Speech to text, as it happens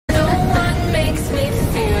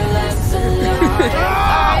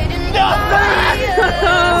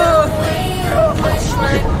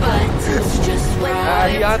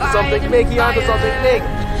something big. He onto something big.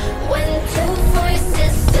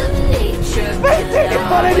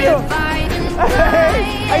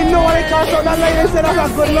 I know when I cast out that line, I said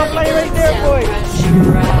that's a good enough line right there, boy.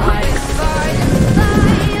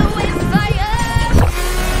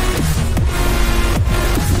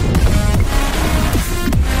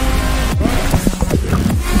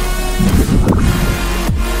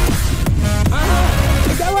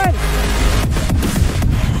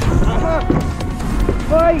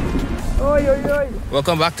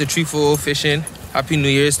 Welcome back to 340 Fishing. Happy New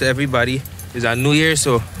Year's to everybody. It's our New Year,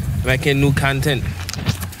 so making new content.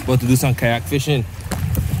 About to do some kayak fishing.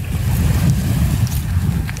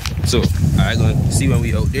 So I'm gonna see when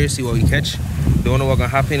we out there, see what we catch. Don't know what's gonna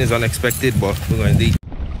happen, it's unexpected, but we're gonna do it.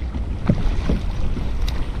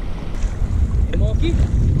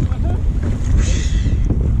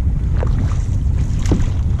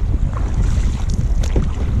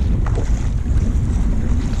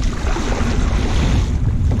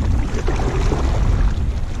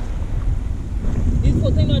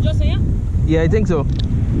 Yeah, I think so.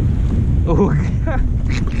 Oh,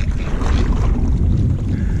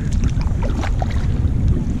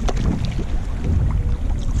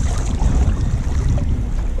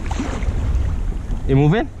 you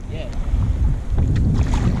moving? Yeah.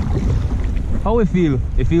 How it feel?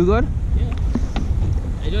 It feel good? Yeah.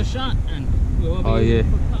 I just shot and we will be. Oh yeah.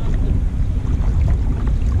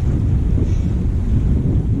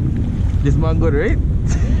 This man good, right?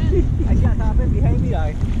 Yeah. I shot top it behind me,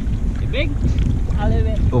 like. Big? A little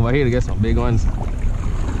bit. Over here to get some big ones.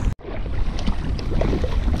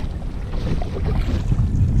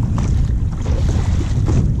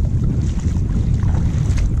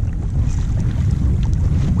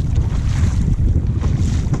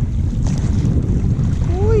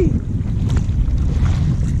 Oi.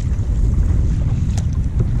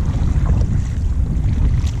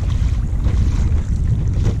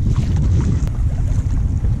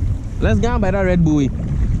 Let's go by that red buoy.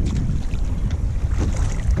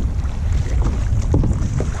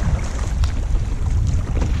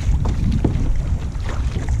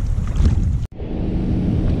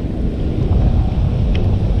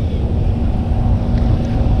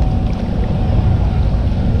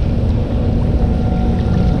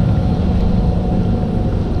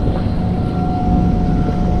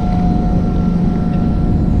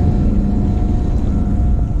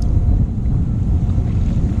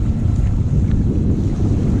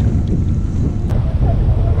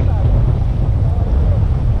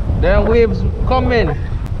 Then waves coming.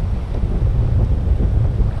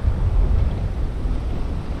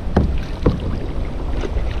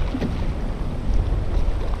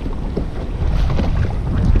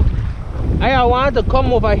 I want to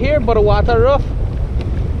come over here, but the water rough.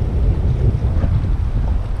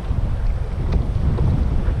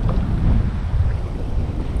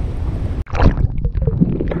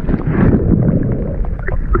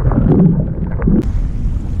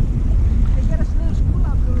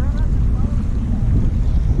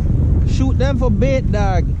 Shoot them for bait,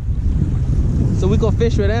 dog, so we can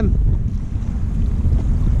fish with them.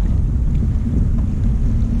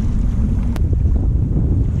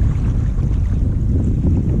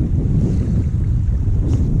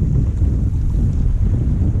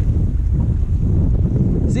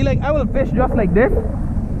 See, like I will fish just like this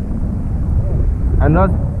and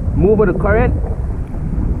not move with the current.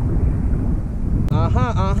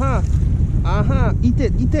 Eat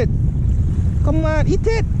it, eat it. Come on, eat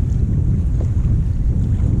it.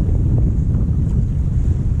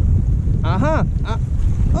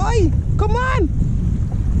 Oi, come on.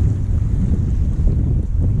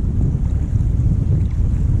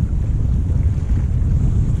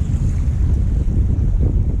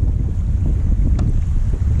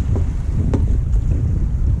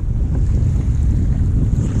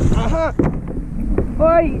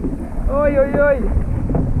 Oi, oi, oi, oi.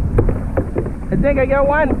 I think I got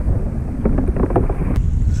one.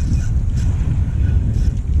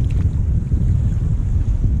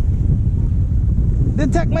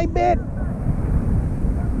 Detect my bait.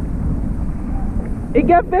 It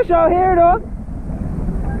get fish out here though.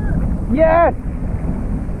 Yes.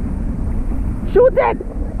 Shoot it.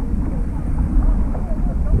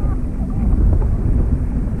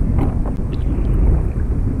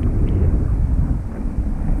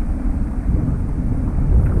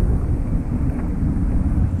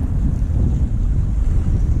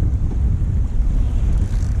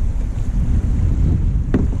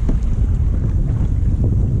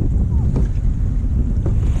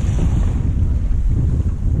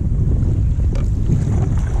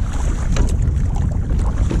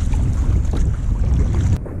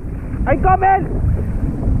 I come in.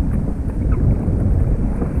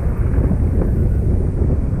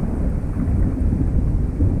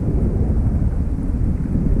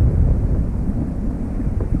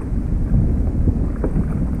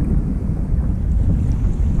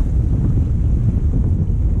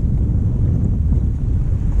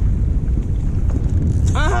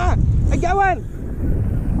 I got one.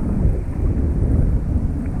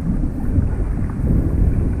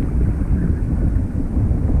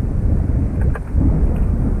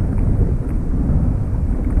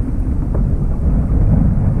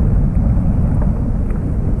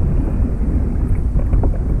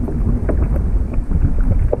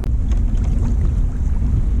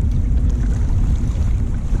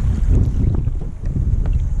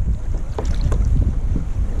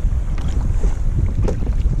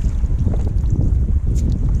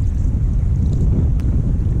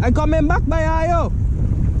 I coming back by Ayo.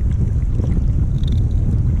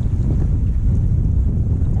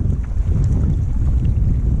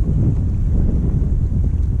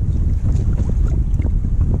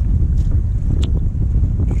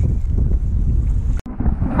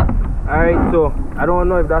 Alright, so I don't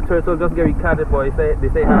know if that turtle just get recatted, but they say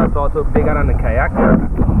it has a turtle bigger than the kayak.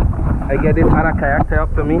 I get this other kayak tie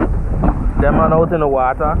up to me. Them man out in the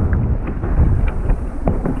water.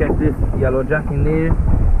 Catch this yellow jack in there.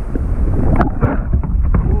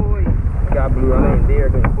 Got blue runner in there,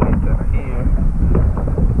 going to put it here.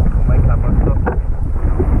 Put my camera stuff.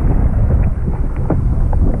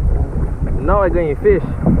 Now I'm going to fish.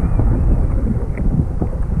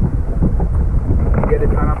 Get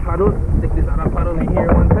this other paddle, stick this other paddle in here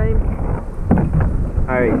one time.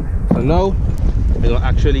 Alright, so now I'm going to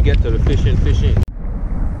actually get to the fishing.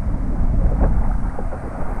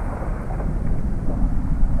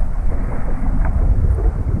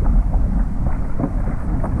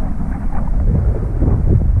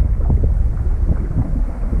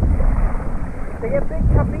 They get big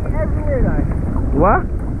chopping everywhere, guys. What?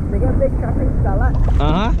 They get big chopping salad.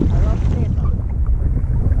 Uh-huh. I love seeing them.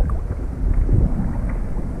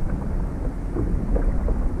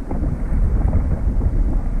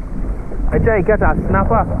 I try to catch a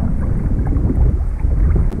snapper.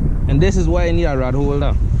 And this is why I need a rod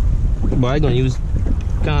holder. But I gonna use,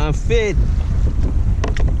 can't fit.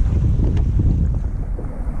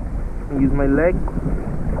 Use my leg.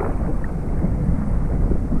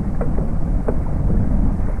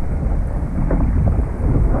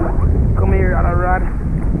 Come here, other rod.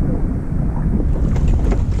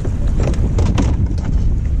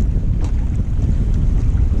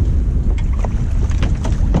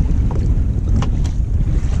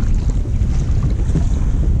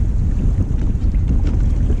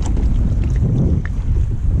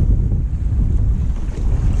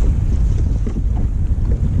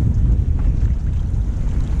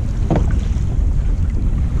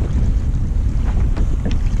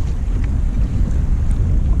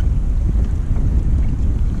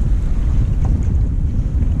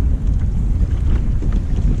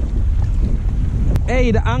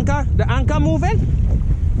 Hey, the anchor moving?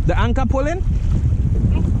 The anchor pulling?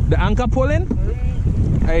 The anchor pulling?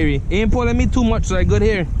 Hey, he ain't pulling me too much, so I good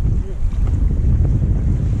here.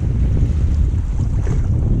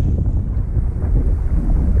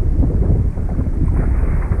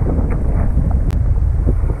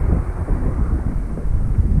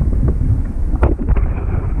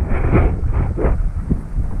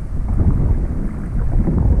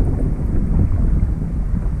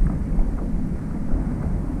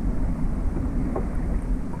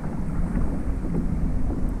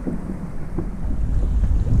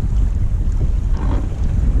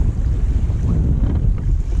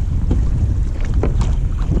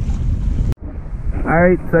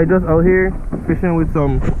 Alright, so I just out here fishing with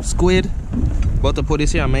some squid. About to put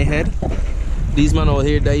this here on my head. These men out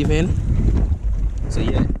here diving. So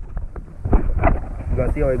yeah, you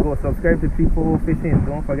gotta see how it goes. Subscribe to 340 Fishing.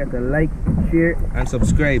 Don't forget to like, share, and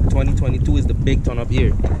subscribe. 2022 is the big turn up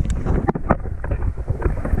year.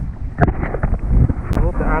 I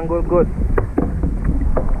hope the angle good.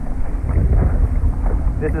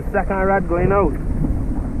 This is the second rod going out.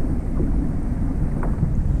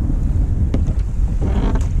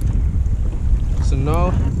 So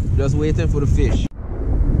now, just waiting for the fish.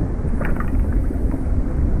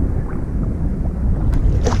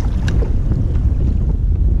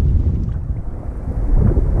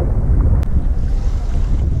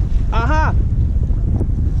 Aha!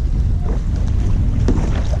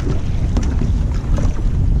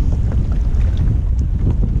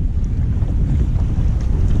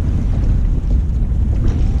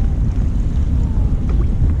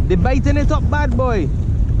 They're biting it up bad, boy.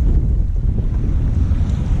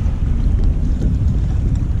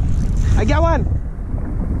 I got one.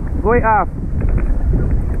 Going off.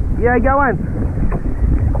 Yeah, I got one.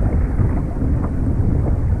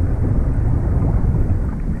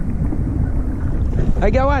 I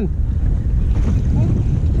got one.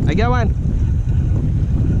 I got one.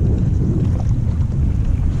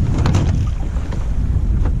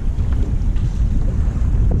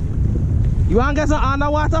 You want to get some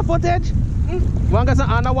underwater footage? You want to get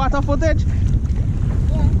some underwater footage?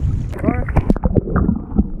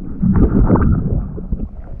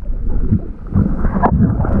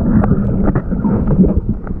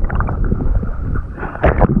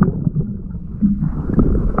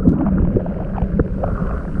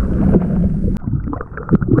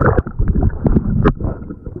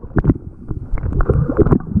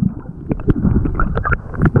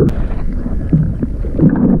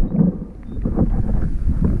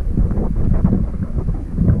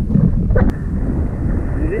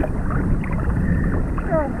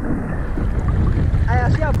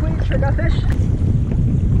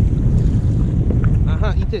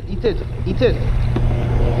 Eat it.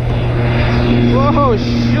 Oh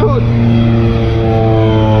shoot!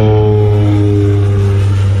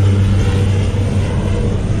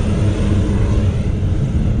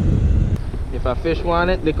 If a fish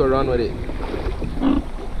want it, they could run with it.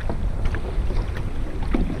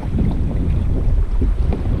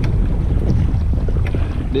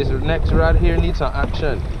 This next rod here needs some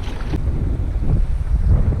action.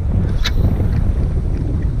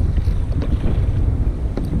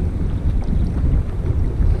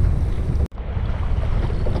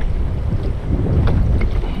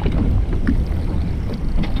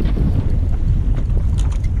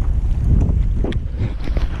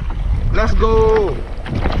 Let's go.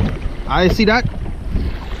 I see that.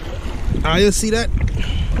 You see that?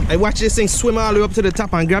 I watch this thing swim all the way up to the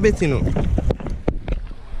top and grab it, you know.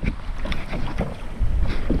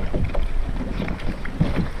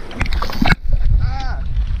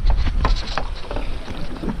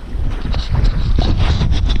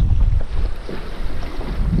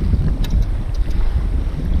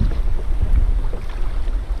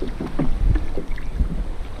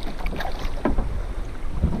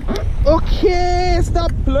 Okay,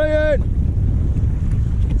 stop playing.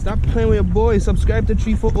 Stop playing with your boy. Subscribe to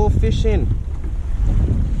 340 Fishing.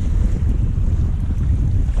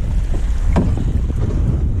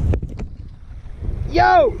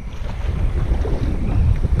 Yo!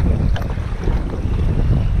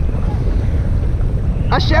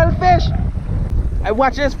 A shellfish. I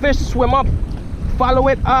watch this fish swim up. Follow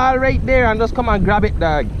it all right there and just come and grab it,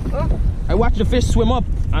 dog. Huh? I watch the fish swim up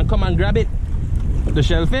and come and grab it. The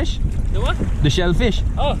shellfish. The what? The shellfish.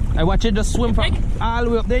 Oh. I watch it just swim from all the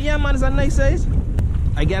way up there. Yeah, man, it's a nice size.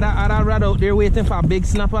 I get that other rod out there waiting for a big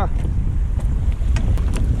snapper.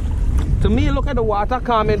 To me, look at the water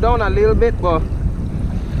calming down a little bit, but...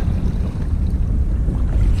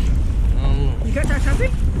 You got that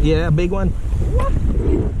something? Yeah, a big one. What?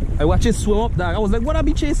 I watch it swim up, dog. I was like, what I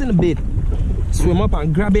be chasing the bait? Swim up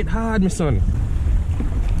and grab it hard, my son.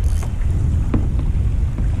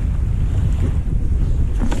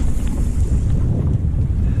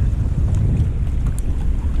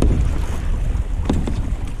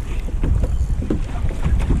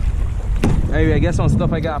 Anyway, I guess some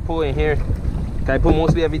stuff I gotta put in here. I put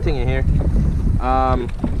mostly everything in here.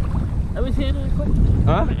 Everything quick.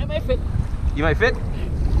 Huh? It might fit. You might fit?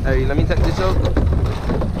 Alright, let me take this out.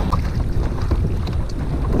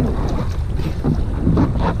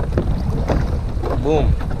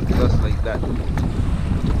 Boom. Just like that.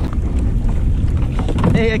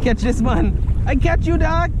 Hey, I catch this man. I catch you,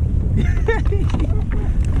 dog.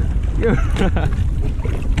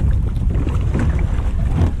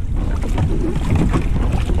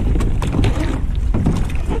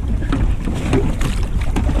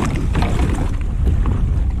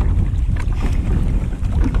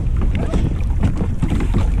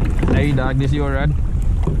 Hey dog, this your rod?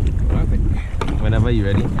 Perfect. Whenever you're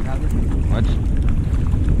ready. Watch.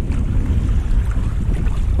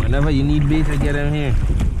 Whenever you need bait, I get them here.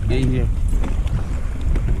 Get here.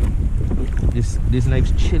 This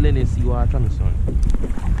knife's chilling in seawater, my son.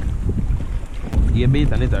 You get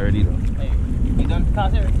bait on it already though. Hey, you done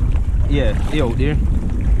cast it? Yeah, he out there.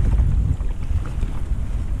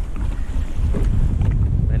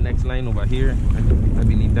 My next line over here. I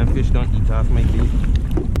believe them fish don't eat off my bait.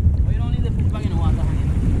 Back in the water,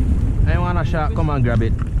 honey. I don't want a shark come and grab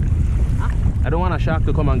it. Huh? I don't want a shark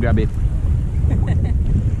to come and grab it.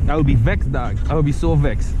 I would be vexed, dog. I would be so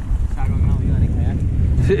vexed.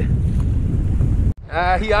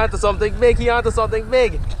 He onto something big. He onto something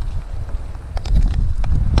big.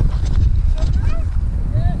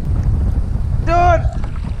 Dude,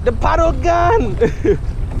 the paddle gun.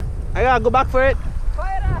 I gotta go back for it.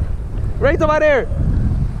 Fire! Right over there.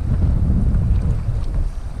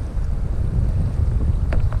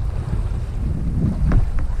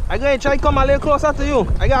 I'm gonna try to come a little closer to you.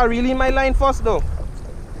 I gotta reel in my line first though.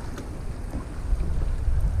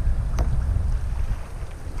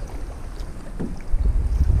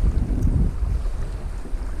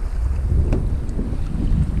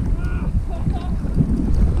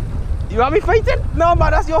 want me fighting? No,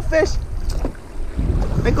 man, that's your fish.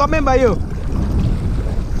 I coming by you.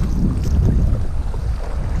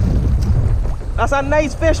 That's a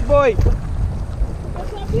nice fish, boy.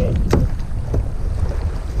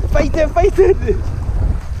 Fight it, fight it.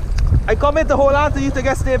 I come in to hold on to you to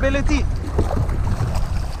get stability.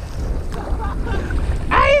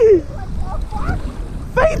 Aye!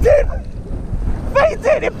 Fight it! Fight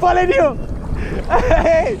it! It's pulling you.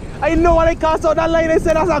 Hey, I know when I cast out that line, I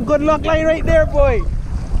said that's a good luck line right there, boy.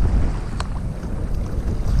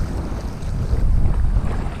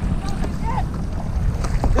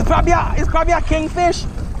 It's probably a kingfish.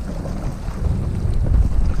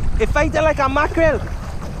 It fighting like a mackerel.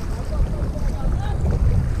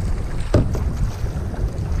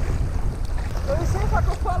 Let me see if I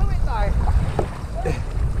can follow it now.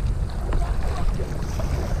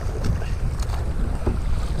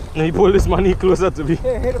 Let me pull this money closer to me.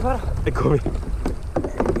 Here, hit it, brother. Hey, come here.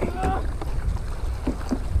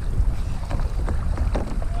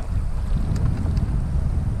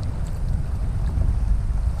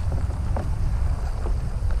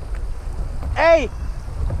 Hey,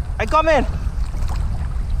 I come in.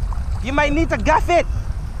 You might need to gaff it.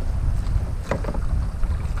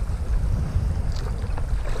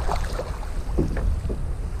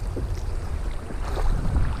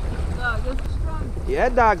 Yeah,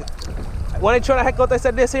 dog. When I try to heck out, I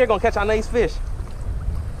said this here gonna catch a nice fish.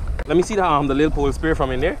 Let me see the little pole spear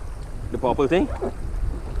from in there. The purple thing.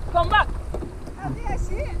 Come back. I think I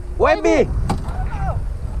see it. Where be?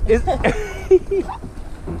 Is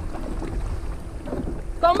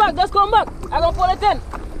Come back, just come back. I'm gonna pull it in.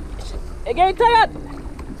 You getting tired?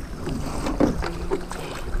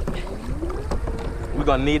 We're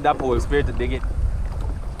gonna need that pole spear to dig it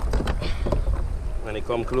when they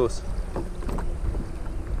come close.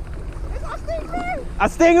 It's a stingray. A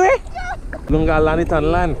stingray? Yeah. We're gonna land it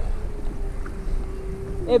on land.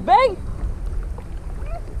 It big?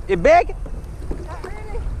 It big? Not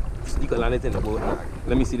really. You can land it in the boat.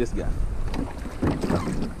 Let me see this guy.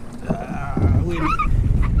 Wait.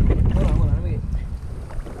 Hold on, let me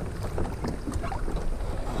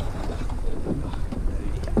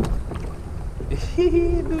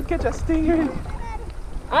get. Dude, catch a stingray.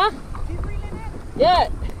 Huh? Yeah.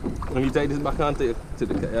 Let me take this back onto the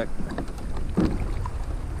kayak.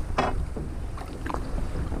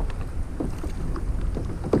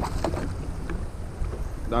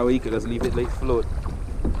 That way you could just leave it like float.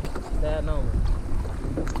 That no.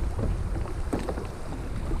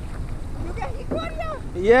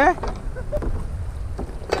 Yeah?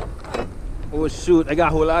 Oh shoot, I got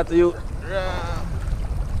a whole lot of you.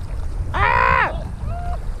 Ah!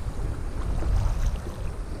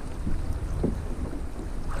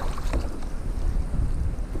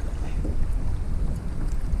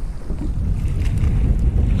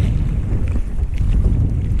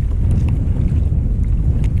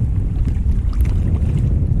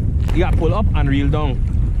 You got to pull up and reel down.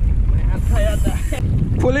 I'm tired.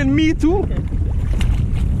 Pulling me too?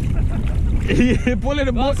 Pulling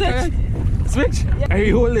the boat. Switch? Yeah. Hey,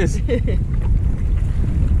 hold this.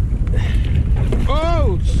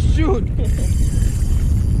 Oh, shoot.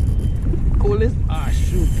 Hold this. Ah,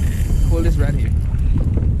 shoot. Hold this right here.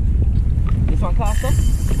 This one cast up?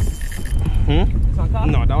 This one cast?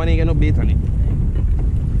 No, that one ain't got no bait on it.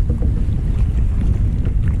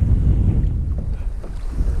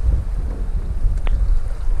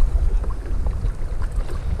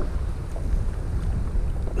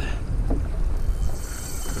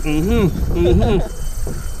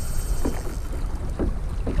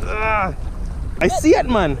 I see it,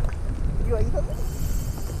 man. You want to eat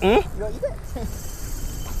it? You want to eat it?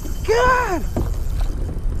 God!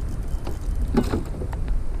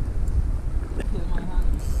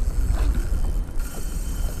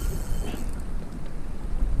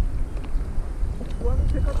 You want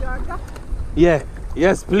to pick up your anchor? Yeah,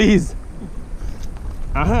 yes, please.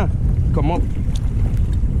 Come up.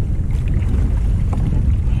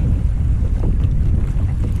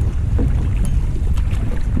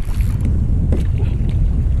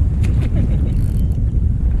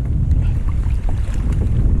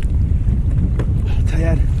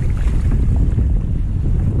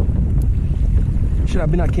 Should have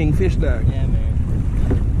been a kingfish dog. Yeah, man.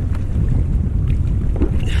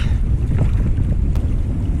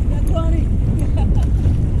 That's funny.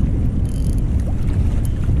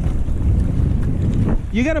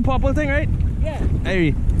 You got a purple thing, right? Yeah.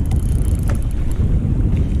 Hey.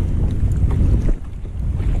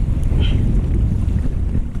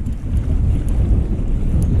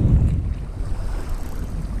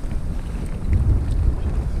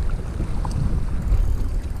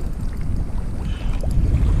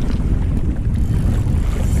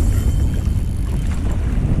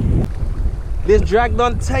 This drag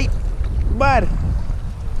done tight, bad.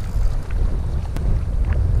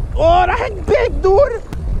 Oh, that hang big, dude.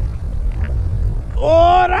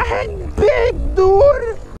 Oh, that hang big,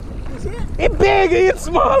 dude. It's big, it's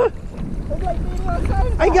small. It's like being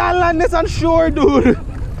outside. I gotta land this on shore, dude.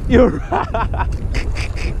 You're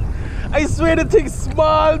I swear the thing's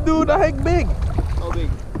small, dude. That hang big. How big?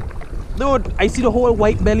 Dude, I see the whole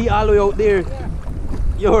white belly all the way out there. Yeah.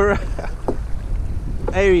 You're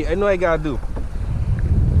Hey, I know what I gotta do.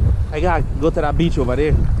 I gotta go to that beach over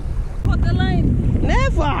there. Put the line.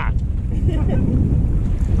 Never!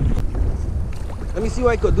 Let me see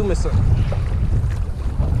what I could do, my son.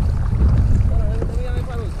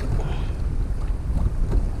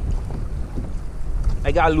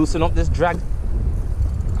 I gotta loosen up this drag.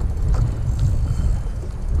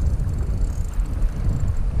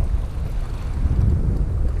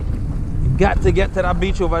 Got to get to that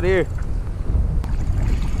beach over there.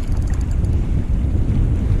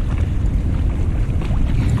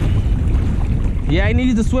 Yeah, I need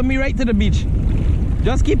you to swim me right to the beach.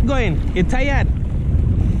 Just keep going. You're tired.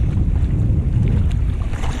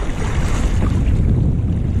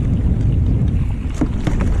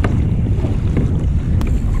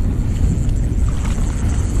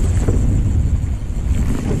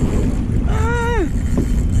 Ah!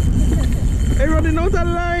 I'm running out of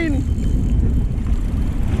line.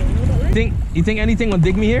 You think anything will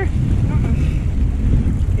dig me here?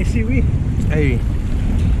 You see we? Hey.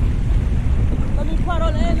 Let me put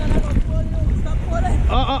on in and I'm gonna pull you. Stop pulling.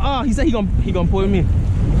 Oh, he said he gonna pull me. Leave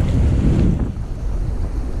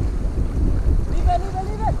it.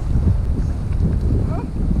 Huh?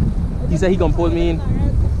 He said he gonna pull me in.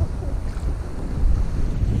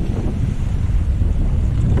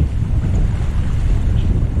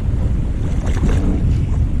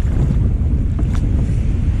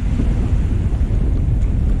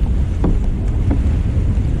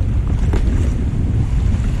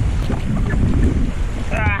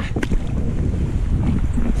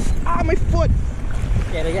 My foot.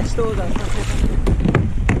 Yeah, they get stores on.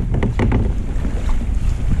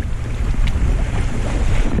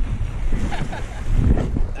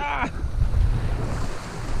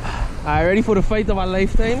 Alright, ready for the fight of our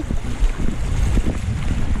lifetime?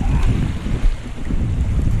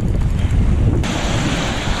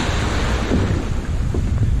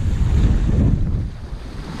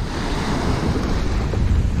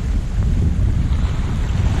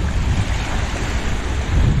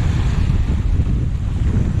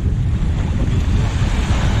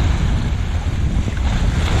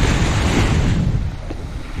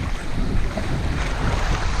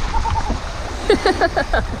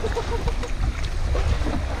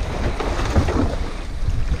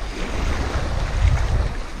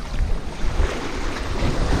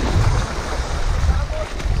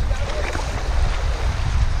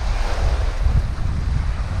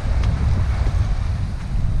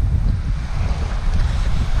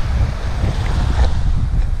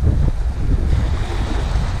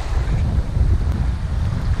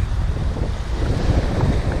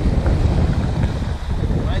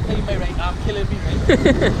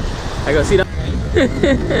 I go see that.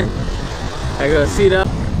 I go see that.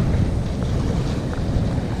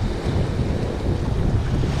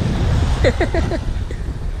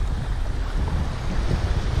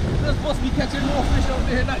 You're supposed to be catching more fish out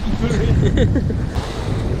there, not you.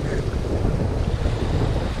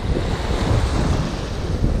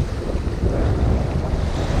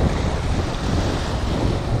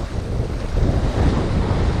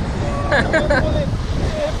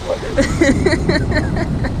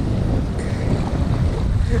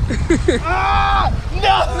 Ah!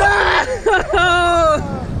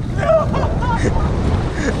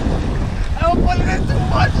 I'm pulling it too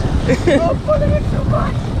much. I'm pulling it too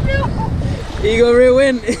much. No. You gonna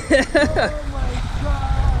re-win. Oh my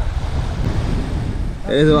god.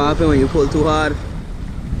 This is what happens when you pull too hard.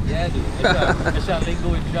 Yeah, dude. I shall let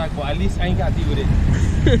go and drag, but at least I ain't got to deal with it.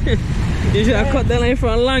 You should have cut the line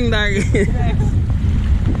from long, dog.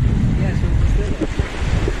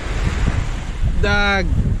 Dog.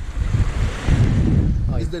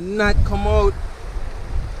 Is the knot come out?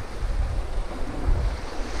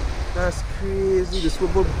 That's crazy. The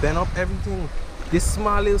swivel bent up everything. This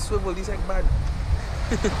small little swivel, this like bad.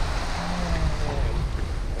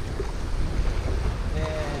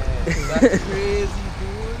 Yeah, that's crazy,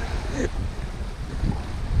 dude.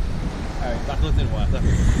 Alright, back out in the water.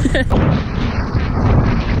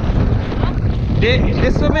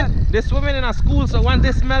 They swimming in a school, so once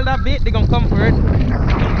they smell that bait, they gonna come for it.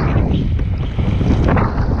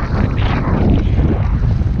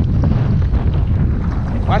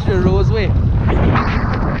 Watch the rose way.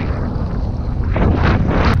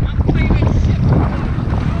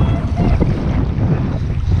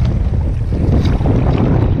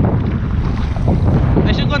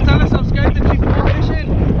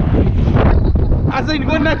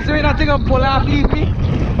 So you not think of pull off, leave me?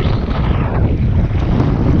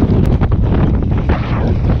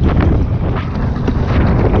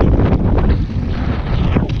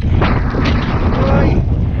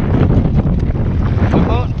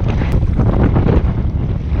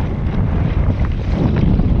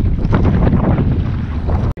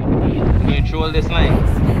 Control this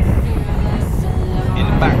line.